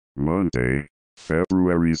Monday,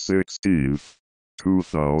 February 16th,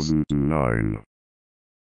 2009.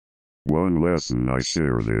 One lesson I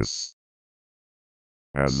share this.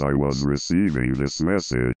 As I was receiving this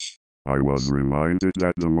message, I was reminded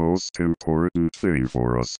that the most important thing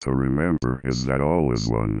for us to remember is that all is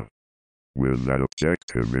one. With that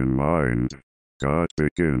objective in mind, God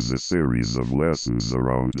begins a series of lessons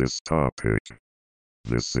around this topic.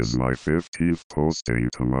 This is my 15th posting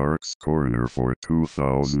to Mark's Corner for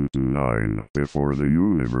 2009. Before the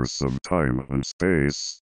universe of time and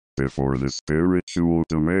space, before the spiritual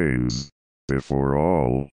domains, before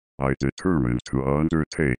all, I determined to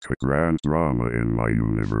undertake a grand drama in my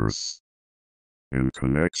universe. In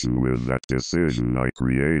connection with that decision, I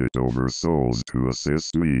created oversouls to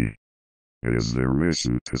assist me. It is their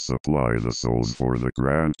mission to supply the souls for the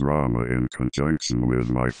grand drama in conjunction with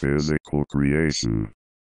my physical creation.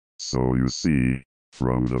 So you see,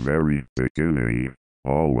 from the very beginning,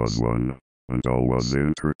 all was one, and all was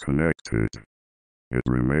interconnected. It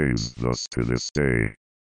remains thus to this day.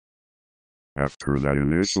 After that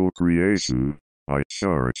initial creation, I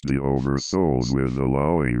charged the oversouls with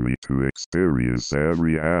allowing me to experience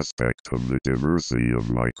every aspect of the diversity of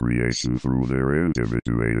my creation through their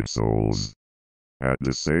individuated souls. At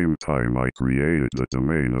the same time, I created the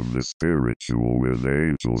domain of the spiritual with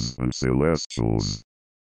angels and celestials.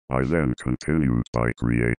 I then continued by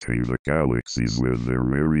creating the galaxies with their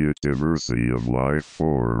myriad diversity of life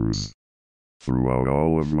forms. Throughout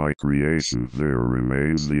all of my creation there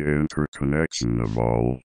remains the interconnection of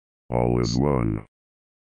all. All is one.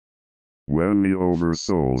 When the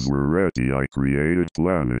oversouls were ready, I created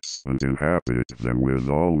planets and inhabited them with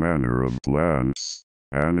all manner of plants,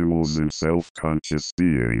 animals and self-conscious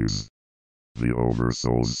beings. The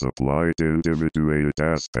oversouls supplied individuated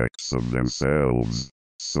aspects of themselves,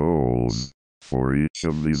 souls, for each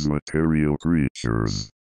of these material creatures.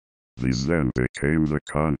 These then became the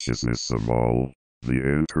consciousness of all, the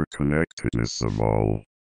interconnectedness of all.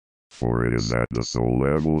 For it is at the soul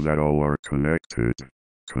level that all are connected,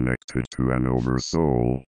 connected to an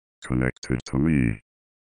oversoul, connected to me.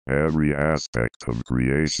 Every aspect of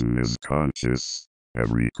creation is conscious,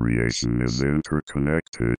 every creation is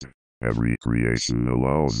interconnected, every creation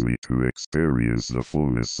allows me to experience the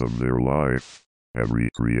fullness of their life. Every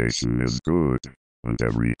creation is good, and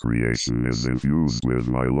every creation is infused with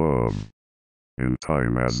my love. In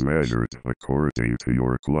time as measured according to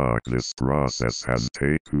your clock, this process has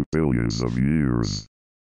taken billions of years.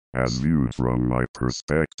 As viewed from my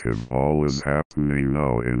perspective, all is happening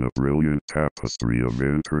now in a brilliant tapestry of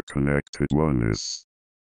interconnected oneness.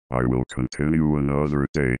 I will continue another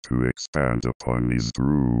day to expand upon these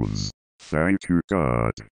truths. Thank you,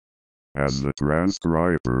 God. As the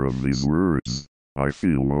transcriber of these words, I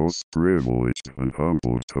feel most privileged and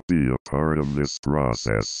humbled to be a part of this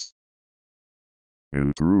process.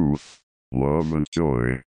 In truth, love and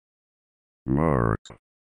joy. Mark.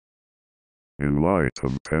 In light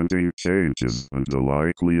of pending changes and the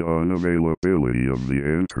likely unavailability of the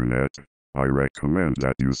internet, I recommend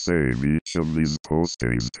that you save each of these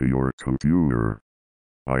postings to your computer.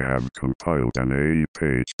 I have compiled an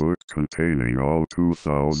 80-page book containing all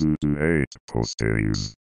 2008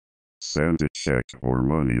 postings. Send a check or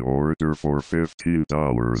money order for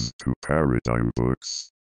 $15 to Paradigm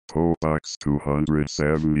Books, PO Box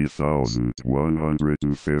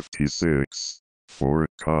 270,156, Fort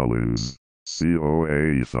Collins,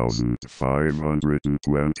 COA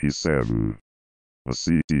 8527. A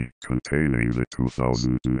CD containing the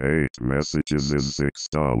 2008 messages is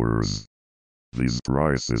 $6. These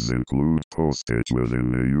prices include postage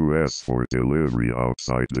within the U.S. for delivery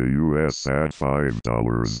outside the U.S. at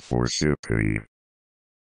 $5 for shipping.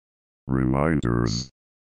 Reminders.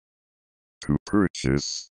 To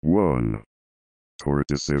purchase 1. Toward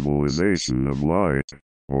the Civilization of Light,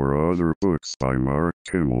 or other books by Mark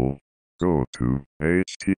Kimmel, go to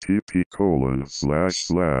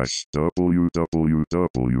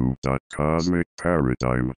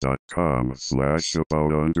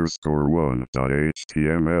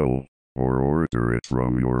or order it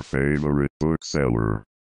from your favorite bookseller.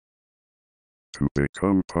 To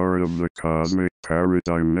become part of the Cosmic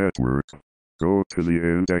Paradigm Network, go to the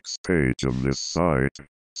index page of this site,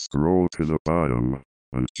 scroll to the bottom,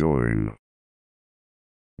 and join.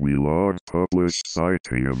 We log published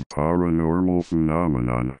sighting of paranormal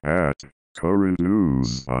phenomenon at current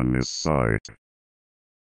news on this site.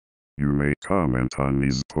 You may comment on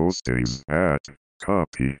these postings at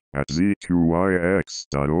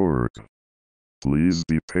copy@zqyx.org. Please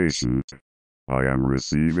be patient. I am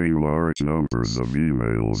receiving large numbers of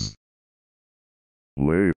emails.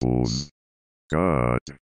 Labels. God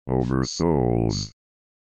over souls.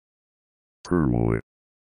 Turmoil.